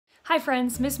Hi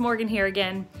friends, Miss Morgan here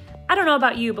again. I don't know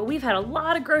about you, but we've had a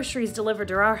lot of groceries delivered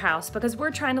to our house because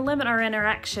we're trying to limit our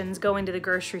interactions going to the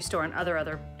grocery store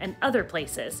and other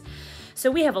places.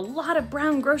 So we have a lot of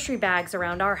brown grocery bags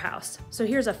around our house. So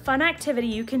here's a fun activity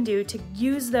you can do to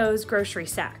use those grocery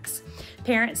sacks.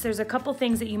 Parents, there's a couple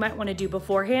things that you might want to do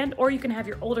beforehand, or you can have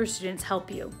your older students help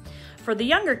you. For the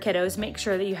younger kiddos, make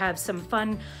sure that you have some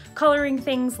fun coloring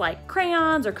things like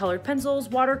crayons or colored pencils,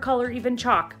 watercolor, even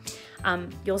chalk.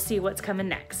 You'll see what's coming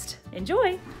next.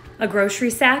 Enjoy! A grocery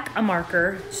sack, a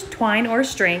marker, twine or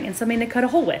string, and something to cut a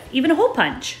hole with, even a hole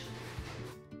punch.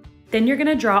 Then you're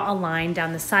gonna draw a line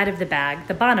down the side of the bag,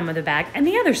 the bottom of the bag, and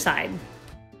the other side.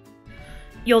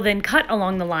 You'll then cut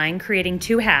along the line, creating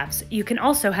two halves. You can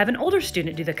also have an older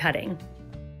student do the cutting.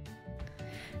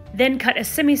 Then cut a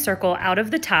semicircle out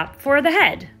of the top for the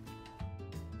head.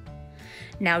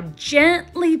 Now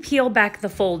gently peel back the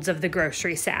folds of the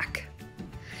grocery sack.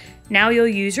 Now you'll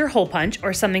use your hole punch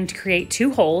or something to create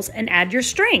two holes and add your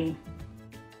string.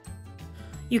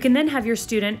 You can then have your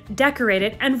student decorate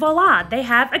it and voila, they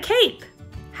have a cape.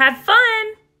 Have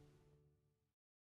fun!